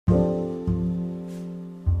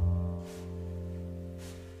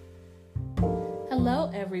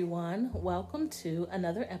Hello, everyone. Welcome to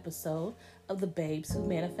another episode of the Babes Who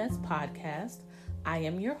Manifest podcast. I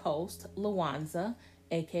am your host, Lawanza,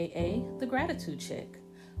 aka The Gratitude Chick.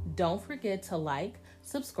 Don't forget to like,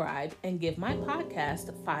 subscribe, and give my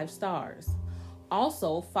podcast 5 stars.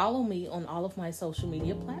 Also, follow me on all of my social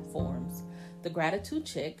media platforms. The Gratitude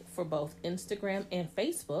Chick for both Instagram and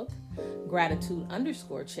Facebook,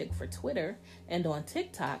 Gratitude_Chick for Twitter, and on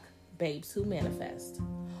TikTok, Babes Who Manifest.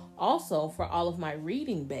 Also, for all of my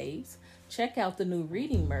reading babes, check out the new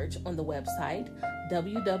reading merch on the website,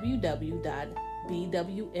 www.bwmmerch.com.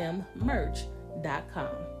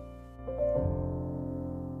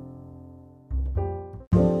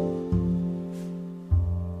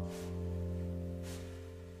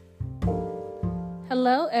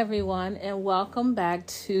 Hello, everyone, and welcome back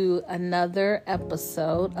to another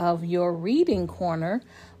episode of your reading corner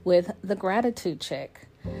with the Gratitude Chick.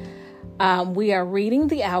 We are reading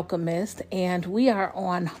The Alchemist, and we are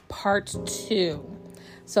on part 2.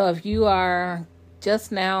 So if you are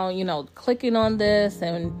just now, clicking on this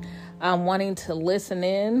and wanting to listen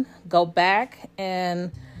in, go back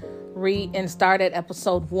and read and start at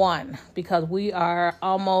episode 1, because we're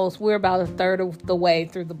about a third of the way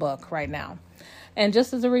through the book right now. And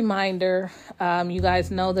just as a reminder, you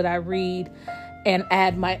guys know that I read and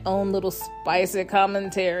add my own little spicy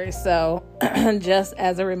commentary. So just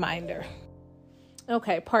as a reminder.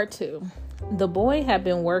 Okay, part 2. The boy had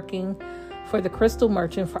been working for the crystal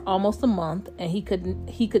merchant for almost a month, and he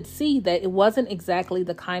could see that it wasn't exactly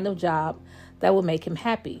the kind of job that would make him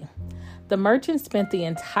happy. The merchant spent the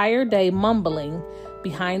entire day mumbling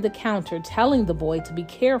behind the counter, telling the boy to be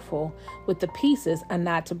careful with the pieces and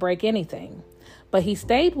not to break anything. But he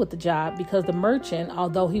stayed with the job because the merchant,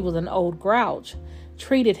 although he was an old grouch,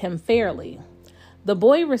 treated him fairly. The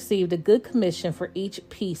boy received a good commission for each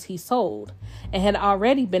piece he sold and had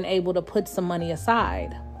already been able to put some money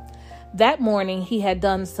aside. That morning, he had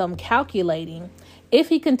done some calculating. If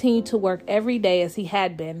he continued to work every day as he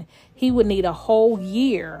had been, he would need a whole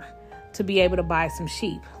year to be able to buy some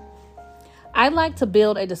sheep. "I'd like to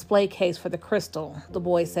build a display case for the crystal," the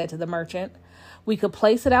boy said to the merchant. "We could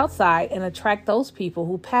place it outside and attract those people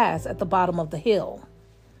who pass at the bottom of the hill."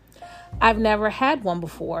 "I've never had one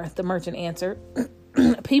before," the merchant answered.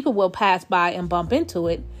 "People will pass by and bump into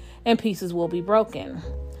it, and pieces will be broken."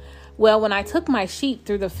 "Well, when I took my sheep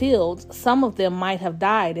through the fields, some of them might have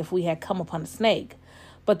died if we had come upon a snake.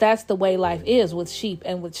 But that's the way life is with sheep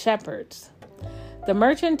and with shepherds." The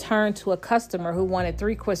merchant turned to a customer who wanted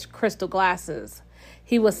 3 crystal glasses.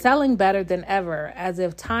 He was selling better than ever, as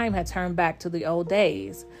if time had turned back to the old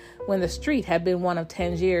days, when the street had been one of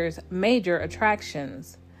Tangier's major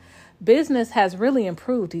attractions. "Business has really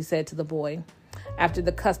improved," he said to the boy, after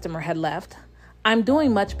the customer had left. "I'm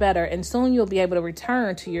doing much better, and soon you'll be able to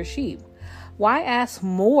return to your sheep. Why ask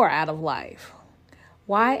more out of life?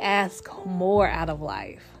 Why ask more out of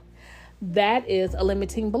life?" That is a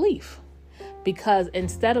limiting belief, because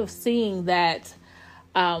instead of seeing that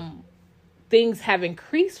things have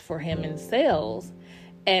increased for him in sales,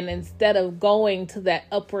 and instead of going to that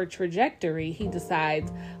upward trajectory, he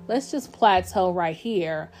decides, let's just plateau right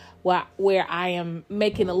here where I am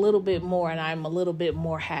making a little bit more and I'm a little bit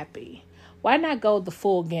more happy. Why not go the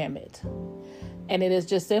full gamut? And it is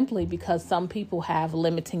just simply because some people have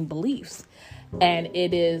limiting beliefs, and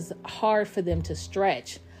it is hard for them to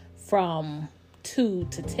stretch from 2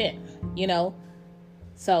 to 10,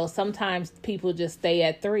 So sometimes people just stay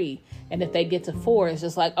at 3. And if they get to 4, it's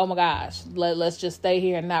just like, oh my gosh, let's just stay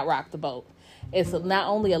here and not rock the boat. It's not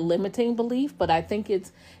only a limiting belief, but I think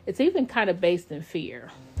it's even kind of based in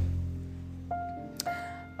fear.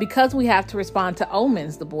 "Because we have to respond to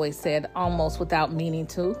omens," the boy said, almost without meaning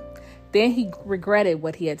to. Then he regretted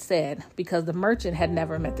what he had said, because the merchant had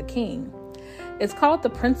never met the king. "It's called the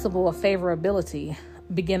principle of favorability,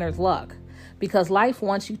 beginner's luck, because life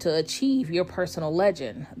wants you to achieve your personal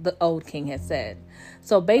legend," the old king had said.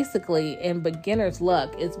 So basically, in beginner's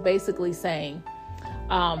luck, it's basically saying,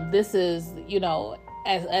 this is,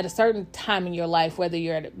 at a certain time in your life, whether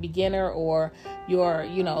you're a beginner or you're,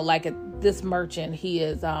 like this merchant, he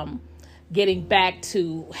is getting back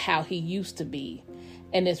to how he used to be.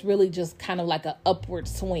 And it's really just kind of like an upward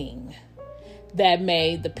swing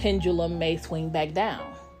the pendulum may swing back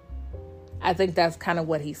down. I think that's kind of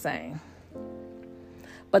what he's saying.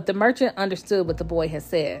 But the merchant understood what the boy had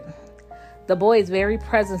said. The boy's very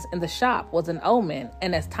presence in the shop was an omen,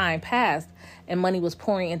 and as time passed and money was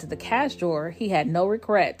pouring into the cash drawer, he had no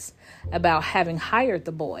regrets about having hired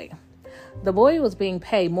the boy. The boy was being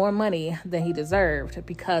paid more money than he deserved,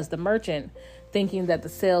 because the merchant, thinking that the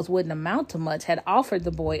sales wouldn't amount to much, had offered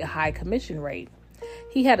the boy a high commission rate.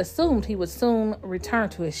 He had assumed he would soon return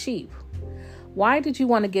to his sheep. "Why did you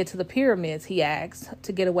want to get to the pyramids?" he asked,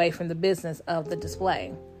 to get away from the business of the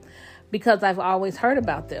display. "Because I've always heard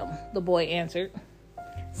about them," the boy answered,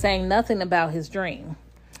 saying nothing about his dream.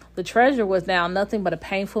 The treasure was now nothing but a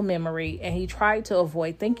painful memory, and he tried to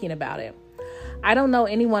avoid thinking about it. "I don't know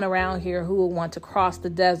anyone around here who would want to cross the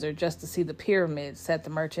desert just to see the pyramids," said the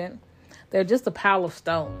merchant. "They're just a pile of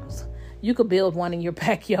stones. You could build one in your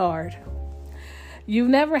backyard." "You've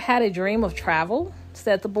never had a dream of travel?"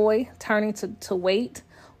 said the boy, turning to wait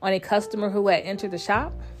on a customer who had entered the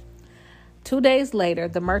shop. 2 days later,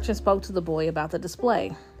 the merchant spoke to the boy about the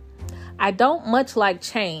display. "I don't much like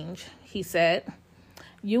change," he said.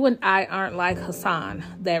 "You and I aren't like Hassan,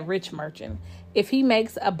 that rich merchant. If he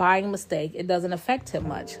makes a buying mistake, it doesn't affect him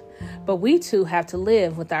much. But we two have to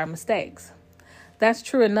live with our mistakes." "That's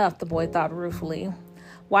true enough," the boy thought ruefully.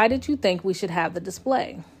 "Why did you think we should have the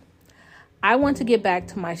display?" "I want to get back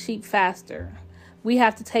to my sheep faster. We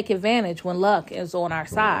have to take advantage when luck is on our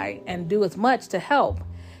side and do as much to help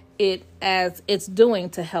it as it's doing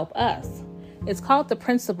to help us. It's called the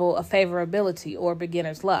principle of favorability, or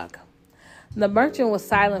beginner's luck." The merchant was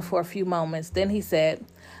silent for a few moments. Then he said,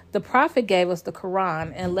 "The Prophet gave us the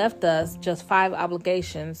Quran and left us just 5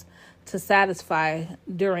 obligations to satisfy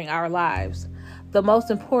during our lives. The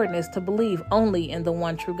most important is to believe only in the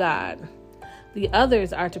one true God. The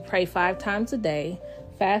others are to pray 5 times a day,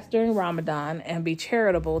 fast during Ramadan, and be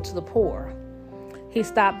charitable to the poor." He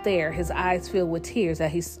stopped there, his eyes filled with tears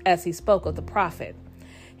as he spoke of the Prophet.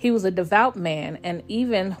 He was a devout man, and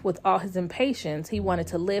even with all his impatience, he wanted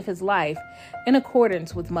to live his life in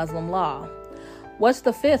accordance with Muslim law. "What's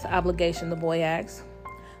the 5th obligation?" the boy asked.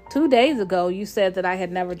 2 days ago, you said that I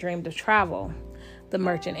had never dreamed of travel," the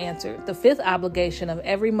merchant answered. "The 5th obligation of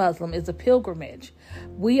every Muslim is a pilgrimage.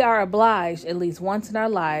 We are obliged at least once in our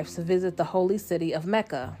lives to visit the holy city of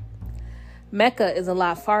Mecca." "Mecca is a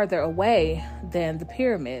lot farther away than the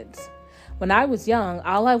pyramids. When I was young,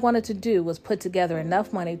 all I wanted to do was put together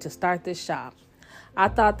enough money to start this shop. I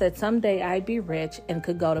thought that someday I'd be rich and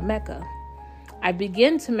could go to Mecca. I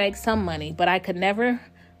began to make some money, but I could never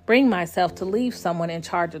bring myself to leave someone in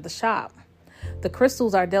charge of the shop. The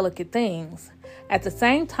crystals are delicate things. At the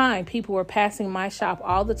same time, people were passing my shop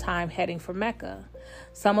all the time heading for Mecca.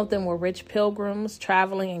 Some of them were rich pilgrims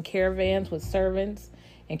traveling in caravans with servants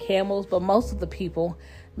and camels, but most of the people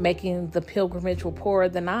making the pilgrimage were poorer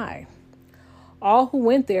than I. All who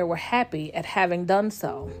went there were happy at having done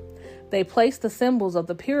so. They placed the symbols of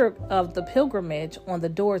the pilgrimage on the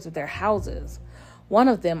doors of their houses. One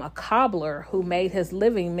of them, a cobbler who made his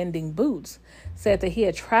living mending boots, said that he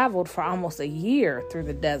had traveled for almost a year through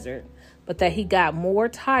the desert, but that he got more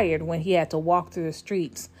tired when he had to walk through the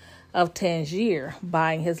streets of Tangier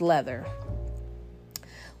buying his leather."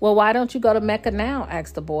 "Well, why don't you go to Mecca now?"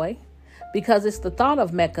 asked the boy. "Because it's the thought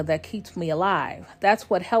of Mecca that keeps me alive. That's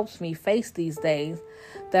what helps me face these days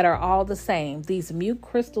that are all the same, these mute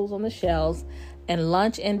crystals on the shelves and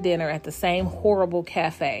lunch and dinner at the same horrible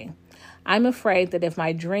cafe. I'm afraid that if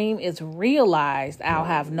my dream is realized, I'll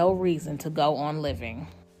have no reason to go on living."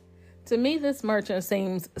 To me, this merchant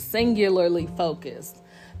seems singularly focused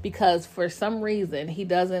because for some reason he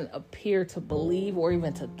doesn't appear to believe or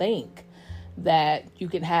even to think that you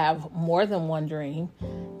can have more than one dream,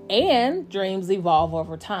 and dreams evolve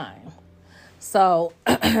over time. So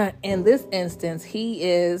in this instance, he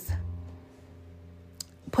is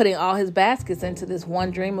putting all his baskets into this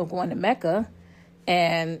one dream of going to Mecca,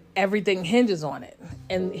 and everything hinges on it.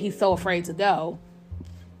 And he's so afraid to go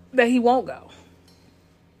that he won't go.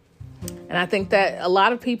 And I think that a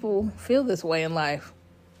lot of people feel this way in life.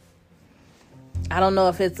 I don't know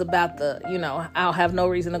if it's about I'll have no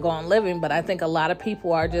reason to go on living, but I think a lot of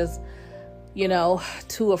people are just,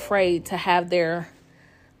 too afraid to have their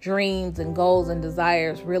dreams and goals and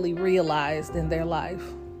desires really realized in their life.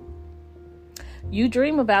 You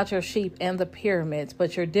dream about your sheep and the pyramids,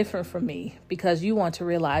 but you're different from me because you want to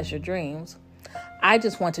realize your dreams. I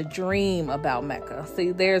just want to dream about Mecca.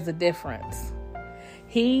 See, there's a difference.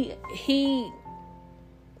 He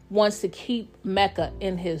wants to keep Mecca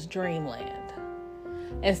in his dreamland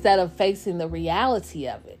instead of facing the reality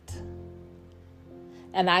of it.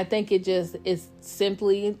 And I think it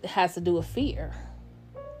simply has to do with fear.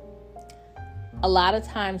 A lot of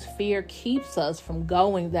times fear keeps us from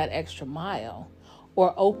going that extra mile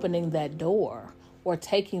or opening that door or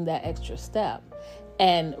taking that extra step.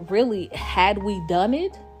 And really, had we done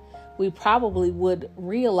it, we probably would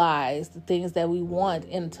realize the things that we want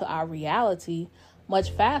into our reality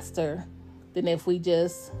much faster than if we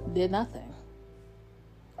just did nothing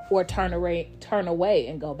or turn away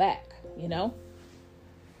and go back,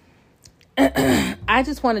 I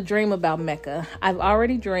just want to dream about Mecca. I've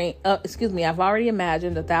already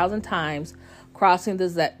imagined 1,000 times crossing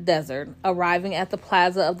the desert, arriving at the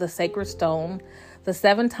plaza of the sacred stone, the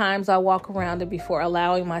 7 times I walk around it before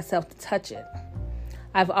allowing myself to touch it.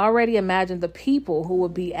 I've already imagined the people who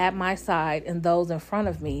would be at my side and those in front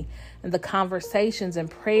of me, and the conversations and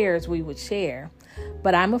prayers we would share.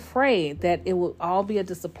 But I'm afraid that it will all be a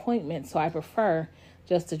disappointment, so I prefer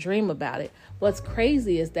just to dream about it. What's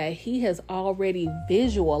crazy is that he has already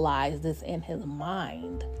visualized this in his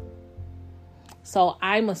mind. So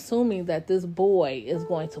I'm assuming that this boy is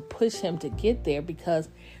going to push him to get there because,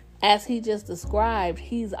 as he just described,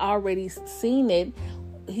 he's already seen it.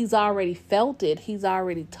 He's already felt it. He's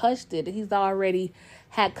already touched it. He's already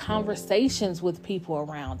had conversations with people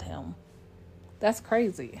around him. That's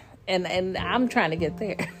crazy. And I'm trying to get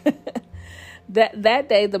there. That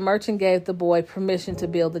day, the merchant gave the boy permission to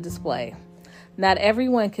build the display. Not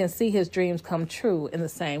everyone can see his dreams come true in the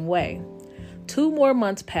same way. 2 more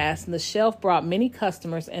months passed, and the shelf brought many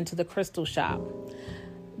customers into the crystal shop.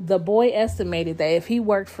 The boy estimated that if he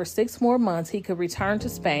worked for 6 more months, he could return to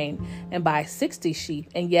Spain and buy 60 sheep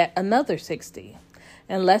and yet another 60.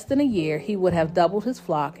 In less than a year, he would have doubled his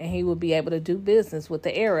flock, and he would be able to do business with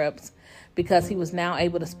the Arabs because he was now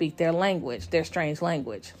able to speak their language, their strange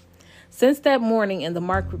language. Since that morning in the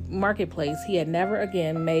marketplace, he had never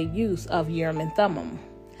again made use of Urim and Thummim,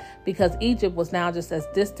 because Egypt was now just as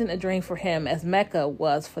distant a dream for him as Mecca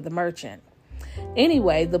was for the merchant.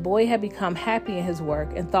 Anyway, the boy had become happy in his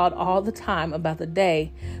work and thought all the time about the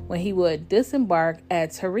day when he would disembark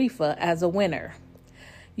at Tarifa as a winner.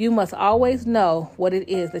 You must always know what it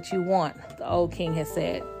is that you want, the old king had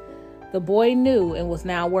said. The boy knew and was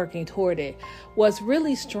now working toward it. What's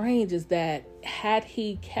really strange is that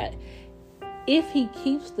if he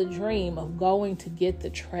keeps the dream of going to get the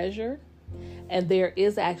treasure, and there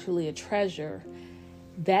is actually a treasure,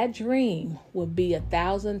 that dream would be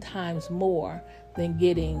 1,000 times more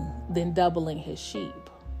than doubling his sheep.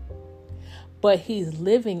 But he's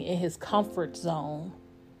living in his comfort zone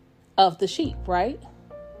of the sheep, right?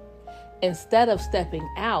 Instead of stepping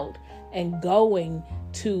out and going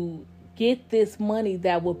to get this money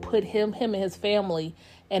that would put him and his family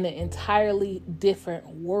in an entirely different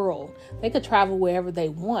world. They could travel wherever they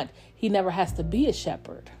want. He never has to be a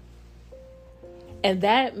shepherd. And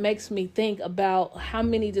that makes me think about how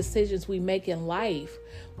many decisions we make in life,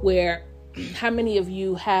 where how many of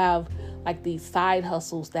you have like these side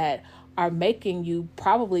hustles that are making you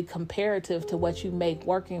probably comparative to what you make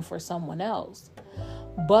working for someone else.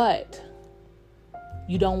 But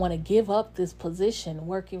you don't want to give up this position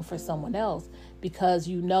working for someone else because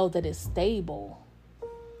you know that it's stable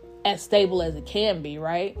as it can be,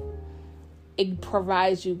 right? It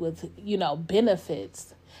provides you with,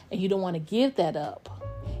 benefits, and you don't want to give that up.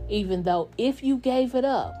 Even though if you gave it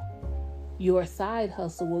up, your side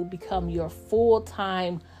hustle will become your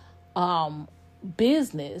full-time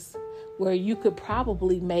business, where you could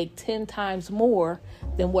probably make 10 times more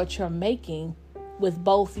than what you're making with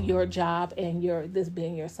both your job and this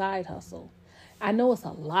being your side hustle. I know it's a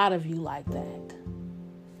lot of you like that.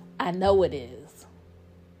 I know it is.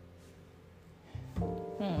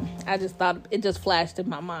 I just thought it just flashed in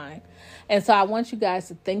my mind. And so I want you guys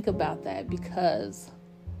to think about that, because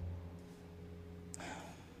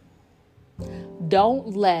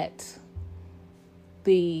don't let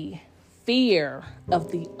the fear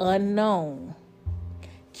of the unknown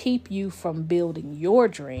keep you from building your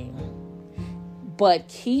dream, but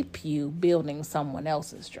keep you building someone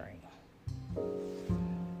else's dream.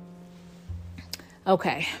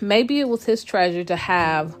 Okay, maybe it was his treasure to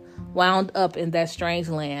have wound up in that strange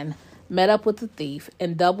land, met up with the thief,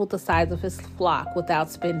 and doubled the size of his flock without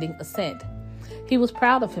spending a cent. He was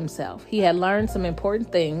proud of himself. He had learned some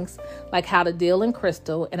important things, like how to deal in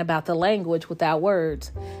crystal and about the language without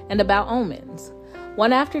words, and about omens.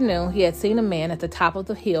 One afternoon, he had seen a man at the top of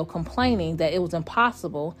the hill complaining that it was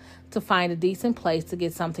impossible to find a decent place to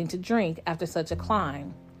get something to drink after such a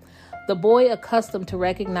climb. The boy, accustomed to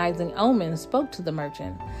recognizing omens, spoke to the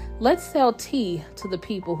merchant. "Let's sell tea to the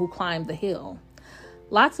people who climb the hill."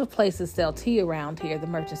 "Lots of places sell tea around here," the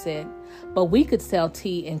merchant said, "but we could sell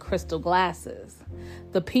tea in crystal glasses.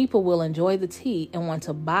 The people will enjoy the tea and want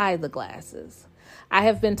to buy the glasses. I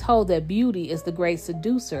have been told that beauty is the great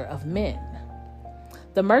seducer of men."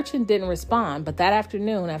 The merchant didn't respond, but that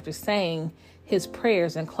afternoon, after saying his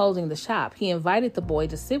prayers and closing the shop, he invited the boy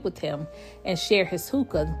to sit with him and share his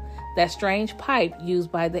hookah, that strange pipe used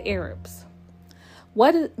by the Arabs.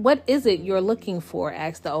 What is it you're looking for?"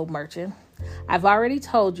 asked the old merchant. "I've already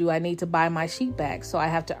told you I need to buy my sheep back, so I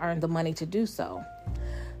have to earn the money to do so."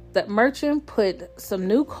 The merchant put some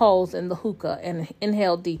new coals in the hookah and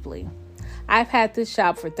inhaled deeply. I've had this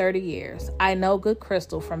shop for 30 years. I know good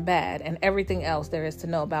crystal from bad and everything else there is to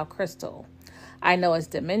know about crystal. I know its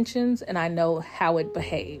dimensions and I know how it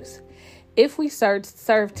behaves. If we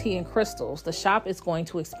serve tea in crystals, the shop is going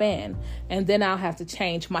to expand, and then I'll have to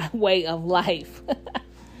change my way of life.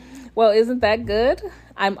 Well, isn't that good?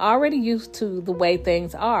 I'm already used to the way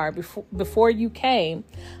things are. Before you came,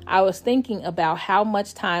 I was thinking about how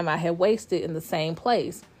much time I had wasted in the same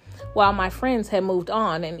place, while my friends had moved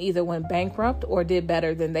on and either went bankrupt or did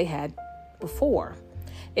better than they had before.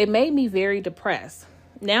 It made me very depressed.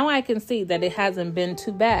 Now I can see that it hasn't been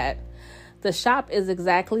too bad. The shop is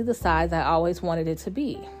exactly the size I always wanted it to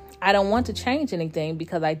be. I don't want to change anything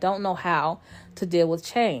because I don't know how to deal with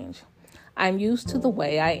change. I'm used to the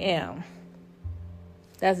way I am.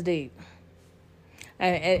 That's deep.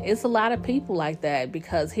 And it's a lot of people like that,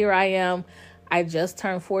 because here I am. I just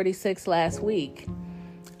turned 46 last week.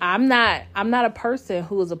 I'm not a person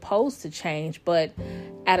who is opposed to change, but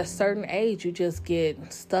at a certain age, you just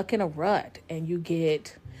get stuck in a rut and you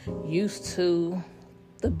get used to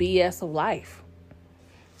the BS of life.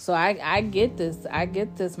 So I get this. I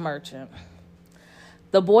get this merchant.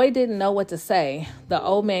 The boy didn't know what to say. The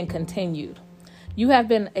old man continued. You have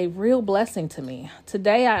been a real blessing to me.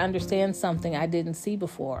 Today I understand something I didn't see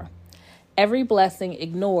before. Every blessing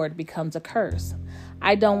ignored becomes a curse.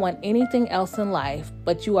 I don't want anything else in life,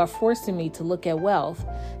 but you are forcing me to look at wealth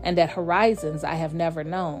and at horizons I have never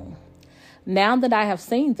known. Now that I have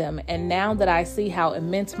seen them, and now that I see how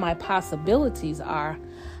immense my possibilities are,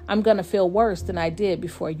 I'm going to feel worse than I did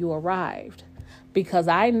before you arrived, because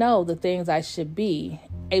I know the things I should be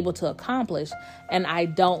able to accomplish, and I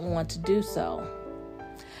don't want to do so.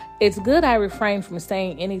 It's good I refrained from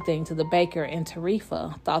saying anything to the baker in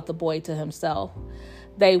Tarifa, thought the boy to himself.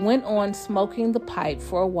 They went on smoking the pipe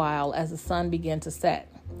for a while as the sun began to set.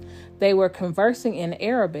 They were conversing in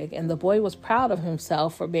Arabic, and the boy was proud of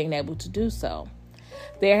himself for being able to do so.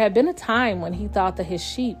 There had been a time when he thought that his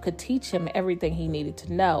sheep could teach him everything he needed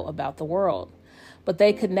to know about the world, but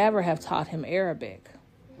they could never have taught him Arabic.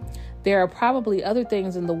 There are probably other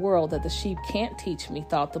things in the world that the sheep can't teach me,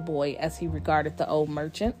 thought the boy as he regarded the old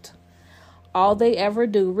merchant. All they ever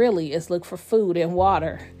do really is look for food and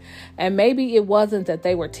water, and maybe it wasn't that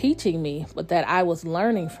they were teaching me, but that I was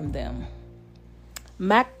learning from them.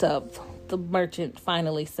 Maktab, the merchant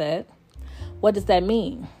finally said. What does that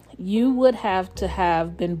mean? You would have to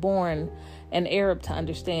have been born an Arab to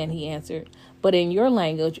understand, he answered, but in your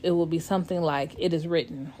language it will be something like it is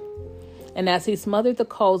written. And as he smothered the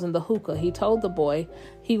coals in the hookah, he told the boy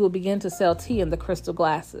he would begin to sell tea in the crystal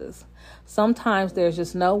glasses. Sometimes there's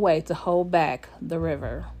just no way to hold back the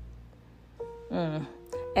river.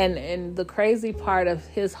 And the crazy part of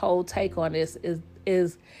his whole take on this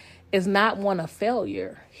is not one of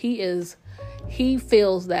failure. He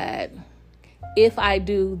feels that if I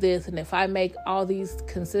do this and if I make all these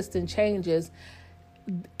consistent changes,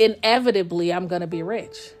 inevitably I'm going to be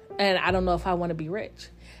rich. And I don't know if I want to be rich.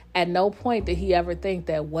 At no point did he ever think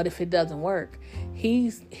that what if it doesn't work? He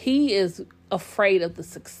is afraid of the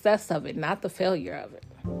success of it, not the failure of it.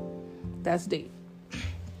 That's deep.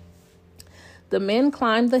 The men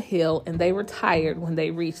climbed the hill and they were tired when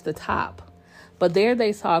they reached the top. But there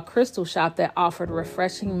they saw a crystal shop that offered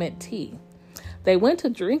refreshing mint tea. They went to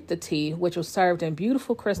drink the tea, which was served in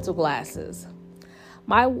beautiful crystal glasses.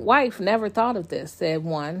 My wife never thought of this, said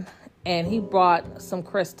one, and he brought some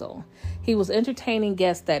crystal. He was entertaining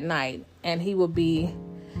guests that night, and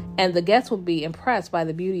the guests would be impressed by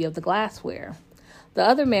the beauty of the glassware. The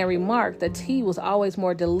other man remarked that tea was always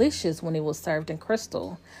more delicious when it was served in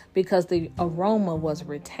crystal because the aroma was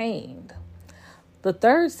retained. The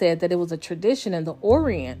third said that it was a tradition in the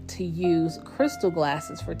Orient to use crystal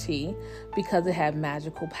glasses for tea because it had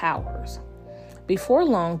magical powers. Before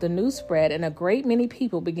long, the news spread and a great many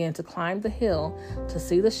people began to climb the hill to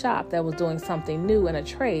see the shop that was doing something new in a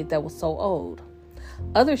trade that was so old.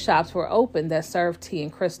 Other shops were open that served tea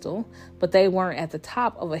and crystal, but they weren't at the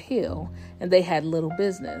top of a hill and they had little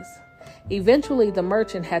business. Eventually, the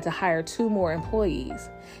merchant had to hire 2 more employees.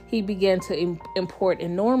 He began to import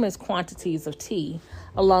enormous quantities of tea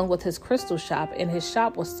along with his crystal shop, and his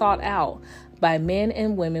shop was sought out by men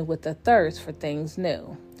and women with a thirst for things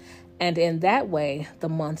new. And in that way, the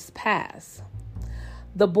months passed.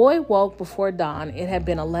 The boy woke before dawn. It had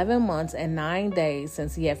been 11 months and 9 days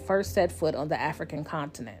since he had first set foot on the African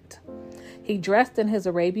continent. He dressed in his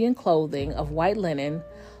Arabian clothing of white linen,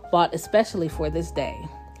 bought especially for this day.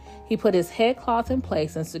 He put his headcloth in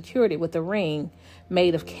place and secured it with a ring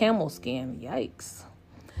made of camel skin. Yikes.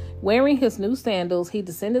 Wearing his new sandals, he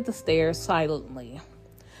descended the stairs silently.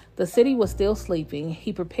 The city was still sleeping.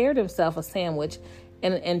 He prepared himself a sandwich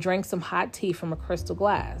and drank some hot tea from a crystal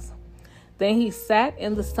glass. Then he sat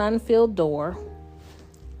in the sun-filled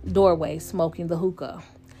doorway, smoking the hookah.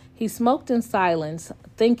 He smoked in silence,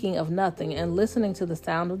 thinking of nothing and listening to the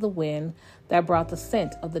sound of the wind that brought the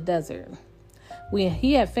scent of the desert. When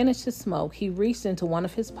he had finished his smoke, he reached into one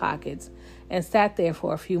of his pockets and sat there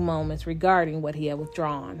for a few moments regarding what he had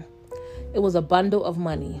withdrawn. It was a bundle of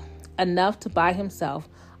money, enough to buy himself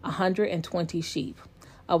 120 sheep,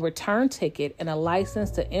 a return ticket, and a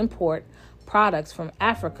license to import products from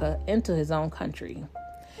Africa into his own country.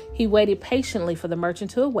 He waited patiently for the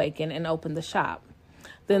merchant to awaken and open the shop.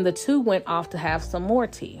 Then the two went off to have some more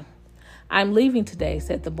tea. "I'm leaving today,"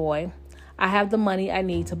 said the boy. "I have the money I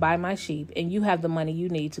need to buy my sheep, and you have the money you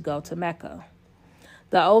need to go to Mecca."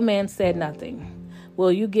 The old man said nothing.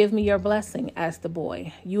 "Will you give me your blessing?" asked the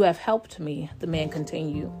boy. "You have helped me," the man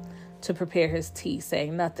continued, to prepare his tea,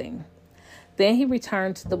 saying nothing. Then he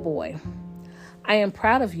returned to the boy. "I am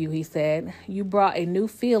proud of you," he said. "You brought a new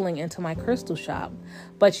feeling into my crystal shop,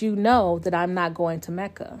 but you know that I'm not going to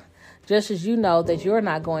Mecca, just as you know that you're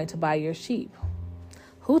not going to buy your sheep."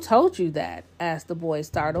 "Who told you that?" asked the boy,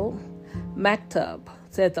 startled. "Maktub,"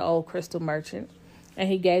 said the old crystal merchant, and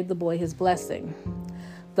he gave the boy his blessing.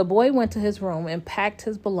 The boy went to his room and packed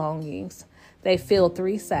his belongings. They filled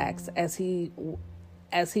 3 sacks. As he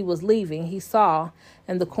was leaving, he saw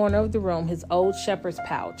in the corner of the room his old shepherd's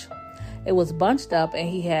pouch. It was bunched up, and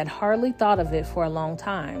he had hardly thought of it for a long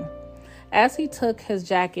time. As he took his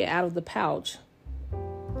jacket out of the pouch,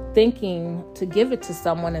 thinking to give it to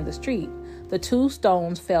someone in the street, the 2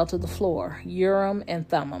 stones fell to the floor, Urim and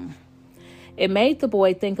Thummim. It made the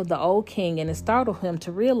boy think of the old king, and it startled him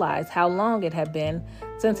to realize how long it had been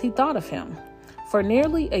since he thought of him. For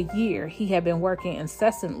nearly a year, he had been working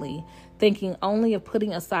incessantly, thinking only of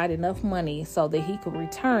putting aside enough money so that he could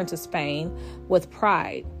return to Spain with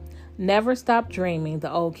pride. "Never stop dreaming,"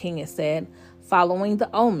 the old king had said, following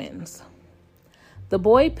the omens. The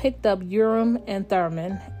boy picked up Urim and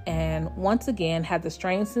Thummim and once again had the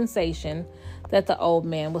strange sensation that the old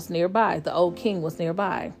king was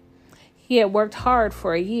nearby. He had worked hard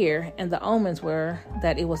for a year, and the omens were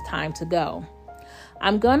that it was time to go.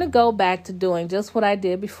 "I'm going to go back to doing just what I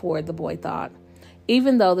did before," the boy thought,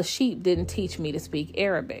 "even though the sheep didn't teach me to speak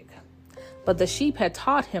Arabic." But the sheep had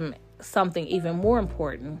taught him something even more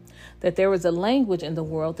important, that there was a language in the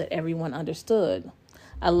world that everyone understood,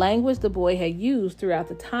 a language the boy had used throughout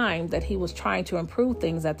the time that he was trying to improve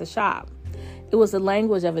things at the shop. It was a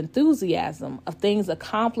language of enthusiasm, of things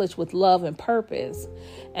accomplished with love and purpose,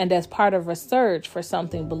 and as part of a search for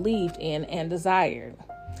something believed in and desired.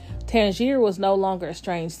 Tangier was no longer a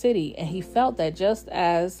strange city, and he felt that just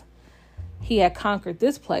as he had conquered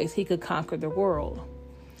this place, he could conquer the world.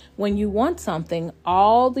 "When you want something,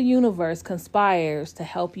 all the universe conspires to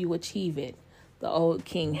help you achieve it," the old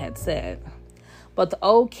king had said. But the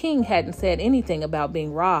old king hadn't said anything about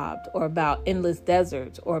being robbed, or about endless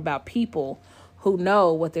deserts, or about people who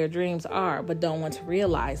know what their dreams are but don't want to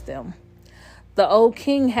realize them. The old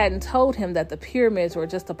king hadn't told him that the pyramids were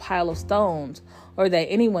just a pile of stones, or that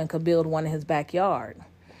anyone could build one in his backyard.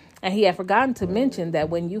 And he had forgotten to mention that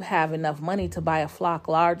when you have enough money to buy a flock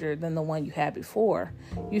larger than the one you had before,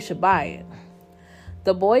 you should buy it.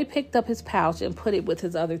 The boy picked up his pouch and put it with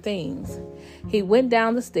his other things. He went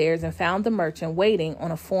down the stairs and found the merchant waiting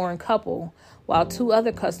on a foreign couple, while 2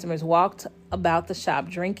 other customers walked about the shop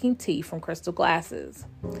drinking tea from crystal glasses.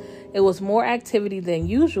 It was more activity than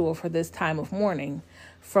usual for this time of morning.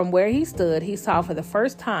 From where he stood, he saw for the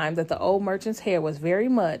first time that the old merchant's hair was very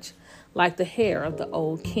much like the hair of the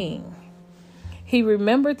old king. He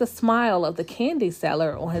remembered the smile of the candy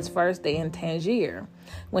seller on his first day in Tangier,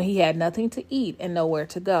 when he had nothing to eat and nowhere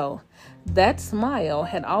to go. That smile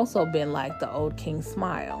had also been like the old king's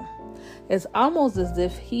smile. It's almost as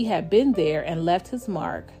if he had been there and left his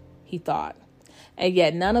mark, he thought. And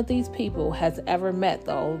yet none of these people has ever met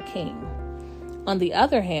the old king. On the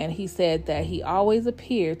other hand, he said that he always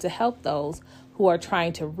appeared to help those who are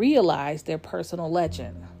trying to realize their personal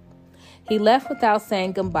legend. He left without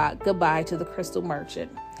saying goodbye to the crystal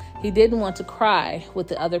merchant. He didn't want to cry with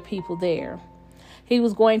the other people there. He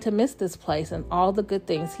was going to miss this place and all the good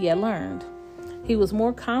things he had learned. He was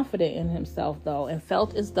more confident in himself, though, and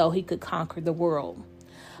felt as though he could conquer the world.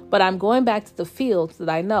 But I'm going back to the fields that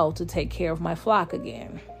I know to take care of my flock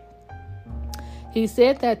again. He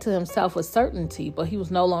said that to himself with certainty, but he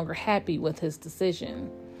was no longer happy with his decision.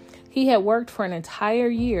 He had worked for an entire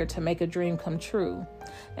year to make a dream come true,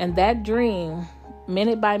 and that dream,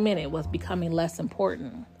 minute by minute, was becoming less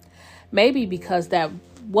important. Maybe because that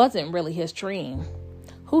wasn't really his dream.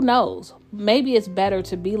 Who knows? Maybe it's better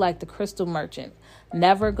to be like the crystal merchant,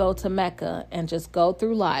 never go to Mecca, and just go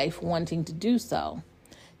through life wanting to do so.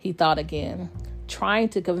 He thought again, trying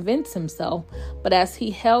to convince himself, but as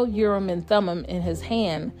he held Urim and Thummim in his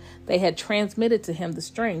hand, they had transmitted to him the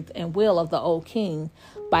strength and will of the old king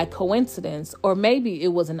by coincidence, or maybe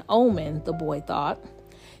it was an omen, the boy thought.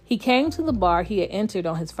 He came to the bar he had entered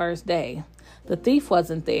on his first day. The thief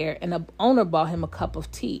wasn't there, and the owner bought him a cup of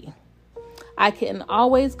tea. I can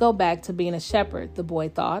always go back to being a shepherd, the boy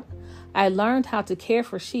thought. I learned how to care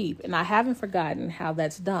for sheep, and I haven't forgotten how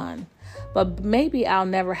that's done. But maybe I'll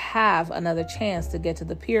never have another chance to get to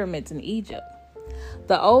the pyramids in Egypt.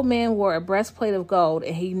 The old man wore a breastplate of gold,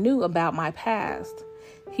 and he knew about my past.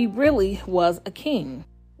 He really was a king,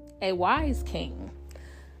 a wise king.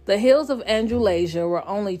 The hills of Andalusia were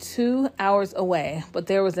only 2 hours away, but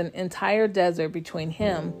there was an entire desert between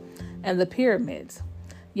him and the pyramids.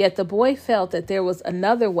 Yet the boy felt that there was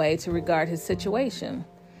another way to regard his situation.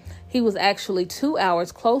 He was actually 2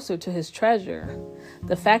 hours closer to his treasure.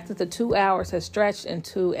 The fact that the 2 hours had stretched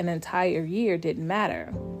into an entire year didn't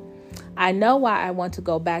matter. I know why I want to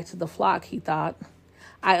go back to the flock, he thought.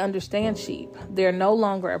 I understand sheep. They're no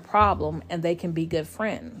longer a problem, and they can be good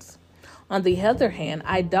friends. On the other hand,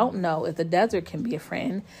 I don't know if the desert can be a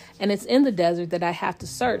friend, and it's in the desert that I have to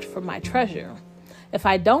search for my treasure. If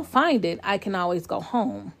I don't find it, I can always go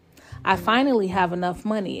home. I finally have enough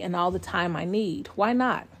money and all the time I need. Why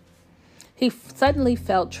not? He suddenly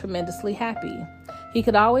felt tremendously happy. He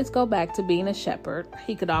could always go back to being a shepherd.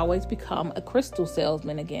 He could always become a crystal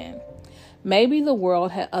salesman again. Maybe the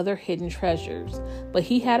world had other hidden treasures, but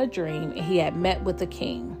he had a dream and he had met with the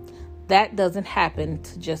king. That doesn't happen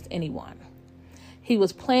to just anyone. He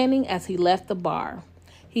was planning as he left the bar.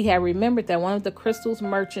 He had remembered that one of the crystal's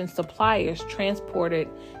merchant suppliers transported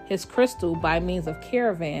his crystal by means of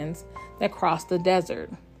caravans that crossed the desert.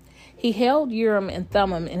 He held Urim and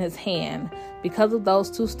Thummim in his hand. Because of those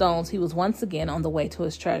 2 stones, he was once again on the way to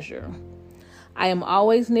his treasure. I am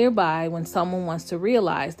always nearby when someone wants to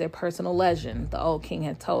realize their personal legend, the old king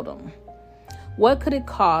had told him. What could it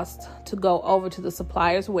cost to go over to the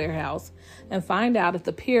supplier's warehouse and find out if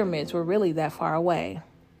the pyramids were really that far away?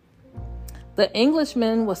 The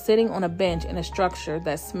Englishman was sitting on a bench in a structure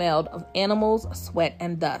that smelled of animals, sweat,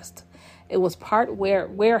 and dust. It was part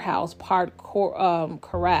warehouse, part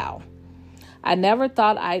corral. I never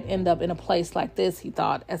thought I'd end up in a place like this, he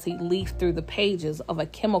thought, as he leafed through the pages of a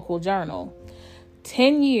chemical journal.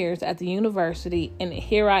 10 years at the university, and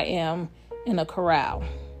here I am in a corral.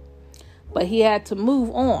 But he had to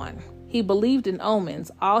move on. He believed in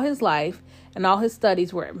omens all his life, and all his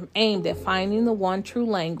studies were aimed at finding the one true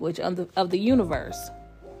language of the universe.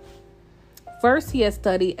 First, he had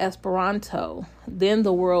studied Esperanto, then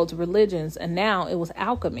the world's religions, and now it was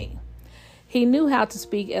alchemy. He knew how to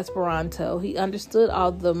speak Esperanto. He understood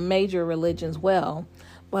all the major religions well,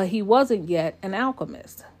 but he wasn't yet an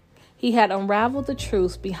alchemist. He had unraveled the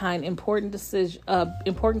truths behind important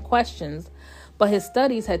questions, but his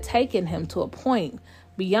studies had taken him to a point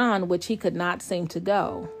beyond which he could not seem to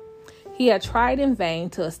go. He had tried in vain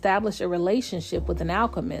to establish a relationship with an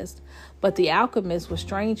alchemist, but the alchemists were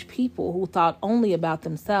strange people who thought only about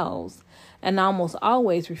themselves and almost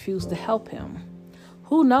always refused to help him.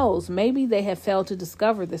 Who knows, maybe they had failed to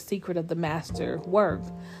discover the secret of the master work,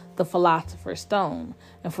 the philosopher's stone,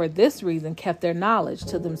 and for this reason kept their knowledge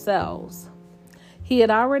to themselves. He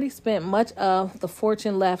had already spent much of the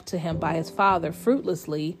fortune left to him by his father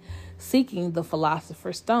fruitlessly seeking the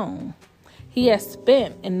philosopher's stone. He had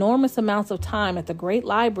spent enormous amounts of time at the great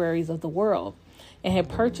libraries of the world and had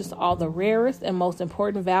purchased all the rarest and most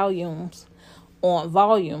important volumes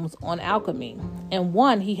on alchemy. And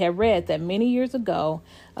one he had read that many years ago,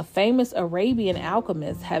 a famous Arabian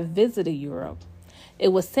alchemist had visited Europe. It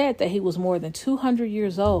was said that he was more than 200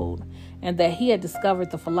 years old and that he had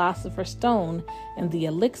discovered the philosopher's stone and the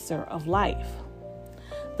elixir of life.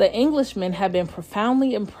 The Englishman had been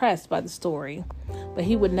profoundly impressed by the story, but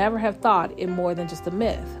he would never have thought it more than just a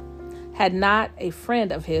myth. Had not a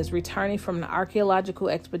friend of his returning from an archaeological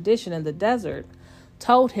expedition in the desert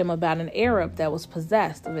told him about an Arab that was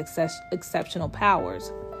possessed of exceptional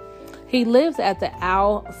powers. He lives at the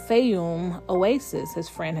Al Fayoum oasis, his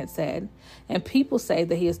friend had said, and people say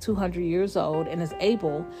that he is 200 years old and is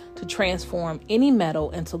able to transform any metal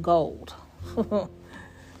into gold.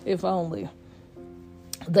 If only.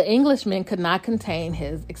 The Englishman could not contain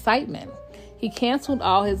his excitement. He canceled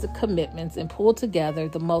all his commitments and pulled together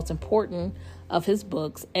the most important of his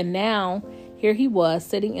books, and now here he was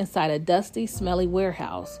sitting inside a dusty, smelly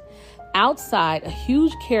warehouse. Outside, a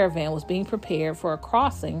huge caravan was being prepared for a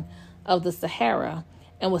crossing of the Sahara,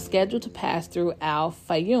 and was scheduled to pass through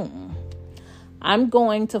Al-Fayoum. I'm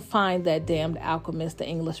going to find that damned alchemist, the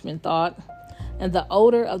Englishman thought, and the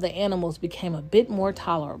odor of the animals became a bit more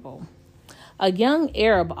tolerable. A young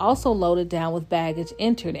Arab, also loaded down with baggage,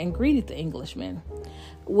 entered and greeted the Englishman.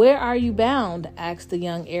 "Where are you bound?" asked the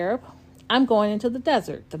young Arab. "I'm going into the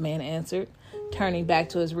desert," the man answered, turning back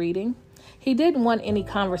to his reading. He didn't want any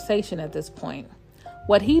conversation at this point.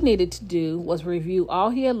 What he needed to do was review all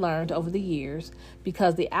he had learned over the years,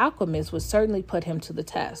 because the alchemist would certainly put him to the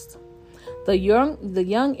test. The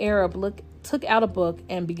young Arab took out a book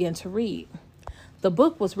and began to read. The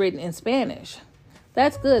book was written in Spanish.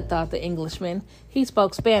 That's good, thought the Englishman. He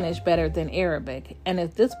spoke Spanish better than Arabic, and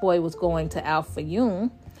if this boy was going to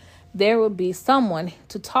Al-Fayoum, there would be someone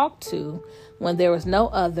to talk to when there was no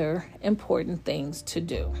other important things to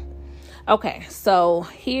do. Okay, so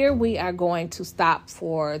here we are going to stop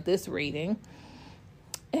for this reading,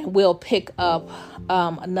 and we'll pick up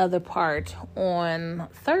another part on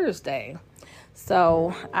Thursday.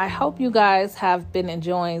 So I hope you guys have been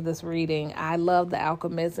enjoying this reading. I love The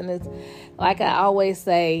Alchemist, and it's like I always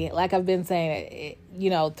say, like I've been saying,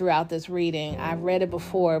 throughout this reading. I've read it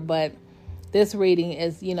before, but this reading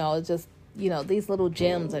is, just, these little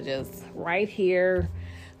gems are just right here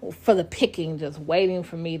for the picking, just waiting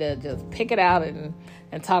for me to just pick it out and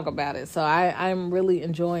talk about it. So I'm really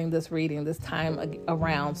enjoying this reading this time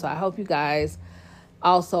around. So I hope you guys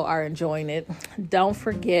also are enjoying it. Don't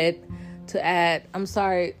forget to add, I'm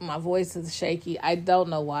sorry, my voice is shaky. I don't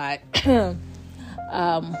know why.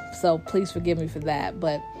 So please forgive me for that.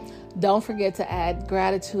 But don't forget to add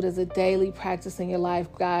gratitude as a daily practice in your life,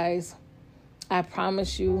 guys. I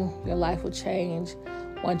promise you, your life will change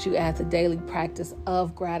once you add the daily practice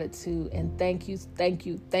of gratitude. And thank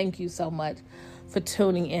you so much for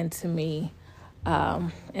tuning in to me,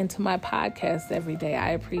 into my podcast every day.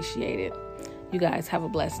 I appreciate it. You guys have a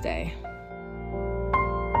blessed day.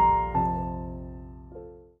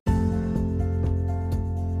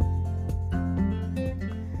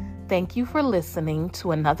 Thank you for listening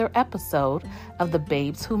to another episode of the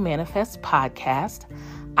Babes Who Manifest podcast.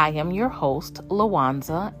 I am your host,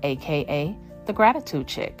 Lawanza, aka The Gratitude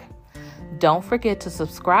Chick. Don't forget to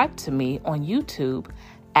subscribe to me on YouTube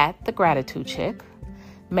at The Gratitude Chick.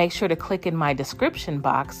 Make sure to click in my description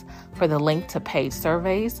box for the link to paid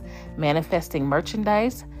surveys, manifesting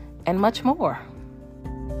merchandise, and much more.